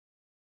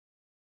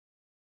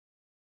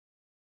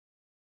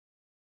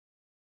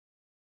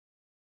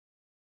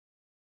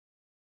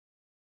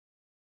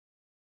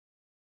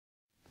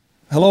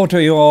Hello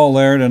to you all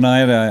there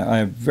tonight.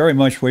 I very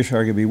much wish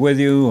I could be with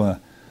you.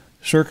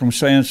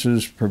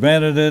 Circumstances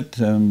prevented it,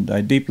 and I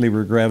deeply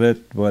regret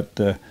it,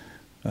 but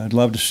I'd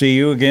love to see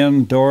you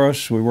again,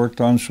 Doris. We worked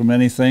on so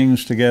many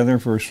things together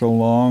for so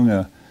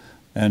long.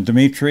 And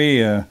Dimitri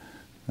and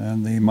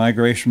the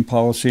Migration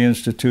Policy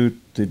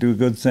Institute, they do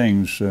good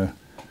things.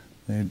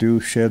 They do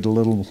shed a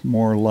little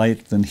more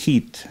light than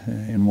heat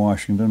in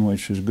Washington,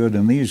 which is good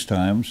in these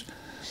times.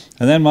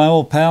 And then my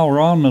old pal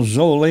Ron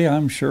Mazzoli,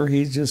 I'm sure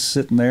he's just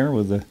sitting there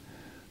with a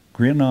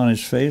grin on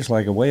his face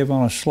like a wave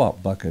on a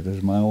slop bucket,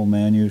 as my old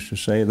man used to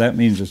say. That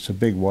means it's a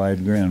big,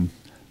 wide grin,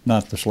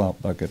 not the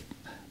slop bucket.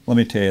 Let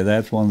me tell you,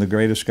 that's one of the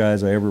greatest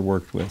guys I ever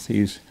worked with.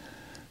 He's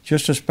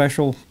just a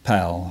special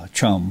pal, a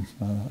chum,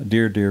 a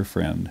dear, dear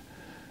friend.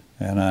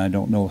 And I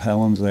don't know if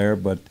Helen's there,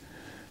 but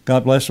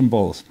God bless them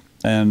both.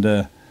 And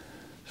as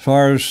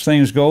far as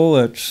things go,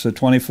 it's the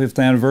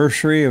 25th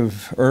anniversary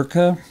of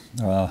IRCA.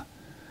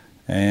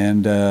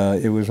 And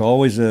it was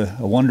always a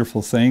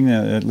wonderful thing.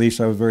 At least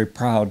I was very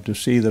proud to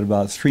see that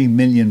about 3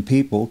 million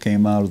people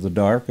came out of the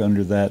dark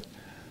under that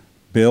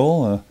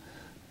bill.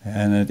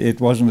 And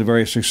it wasn't a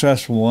very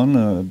successful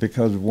one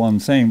because of one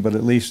thing, but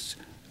at least,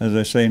 as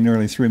I say,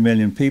 nearly 3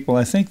 million people.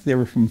 I think they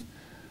were from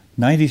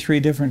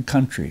 93 different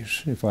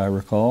countries, if I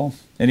recall.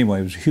 Anyway,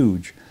 it was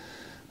huge.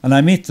 And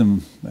I meet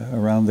them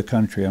around the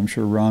country. I'm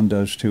sure Ron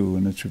does too,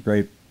 and it's a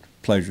great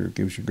pleasure. It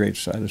gives you great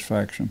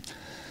satisfaction.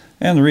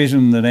 And the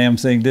reason the damn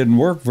thing didn't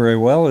work very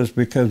well is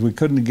because we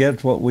couldn't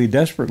get what we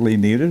desperately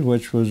needed,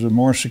 which was a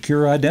more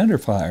secure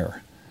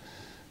identifier.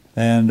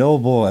 And oh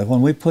boy,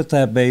 when we put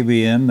that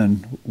baby in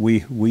and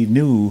we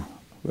knew,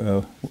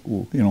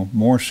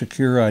 more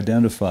secure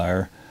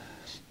identifier,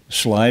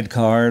 slide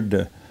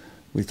card,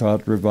 we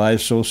thought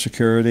revised Social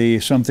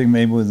Security, something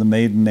maybe with the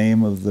maiden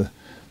name of the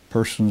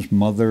person's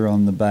mother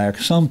on the back,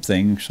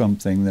 something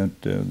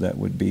that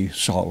would be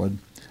solid.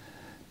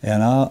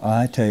 And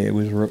I tell you,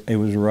 it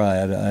was a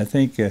riot. I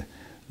think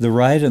the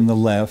right and the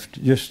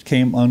left just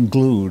came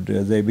unglued.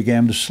 They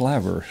began to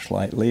slaver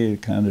slightly,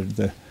 kind of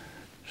the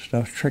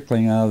stuff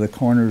trickling out of the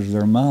corners of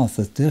their mouth,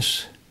 that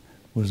this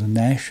was a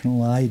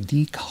national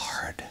ID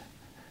card.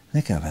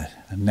 Think of it,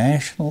 a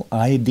national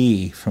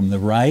ID from the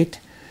right,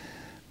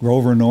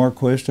 Grover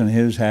Norquist and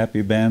his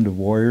happy band of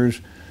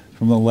warriors.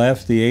 From the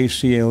left, the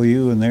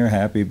ACLU and their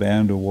happy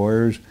band of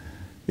warriors.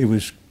 It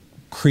was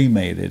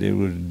cremated. It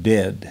was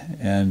dead.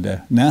 And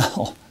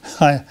now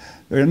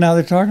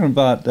they're talking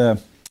about,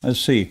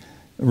 let's see,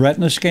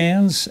 retina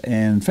scans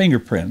and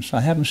fingerprints. I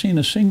haven't seen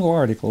a single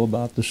article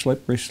about the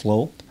slippery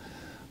slope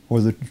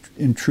or the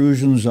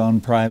intrusions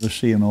on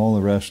privacy and all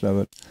the rest of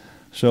it.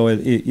 So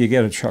you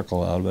get a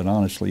chuckle out of it,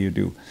 honestly, you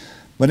do.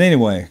 But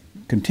anyway,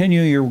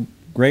 continue your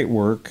great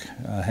work.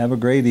 Have a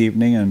great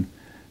evening, and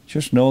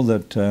just know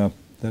that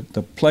that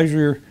the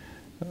pleasure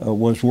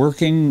was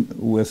working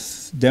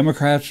with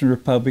Democrats and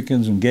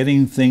Republicans and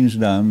getting things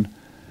done.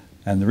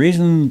 And the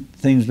reason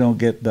things don't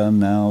get done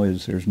now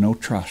is there's no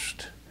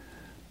trust.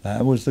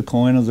 That was the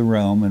coin of the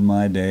realm in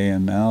my day,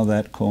 and now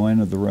that coin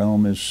of the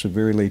realm is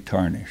severely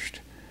tarnished.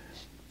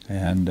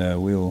 And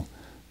we'll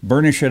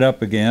burnish it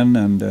up again,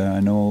 and I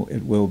know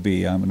it will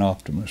be. I'm an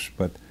optimist.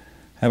 But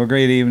have a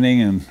great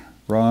evening, and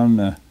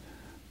Ron,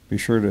 be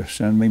sure to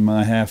send me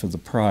my half of the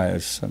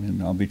prize. I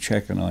mean, I'll be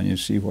checking on you,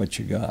 see what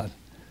you got,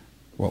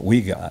 what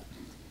we got.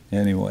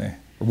 Anyway,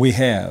 we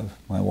have.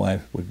 My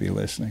wife would be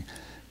listening.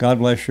 God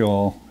bless you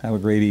all. Have a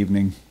great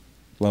evening.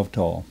 Love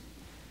to all.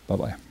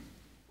 Bye-bye.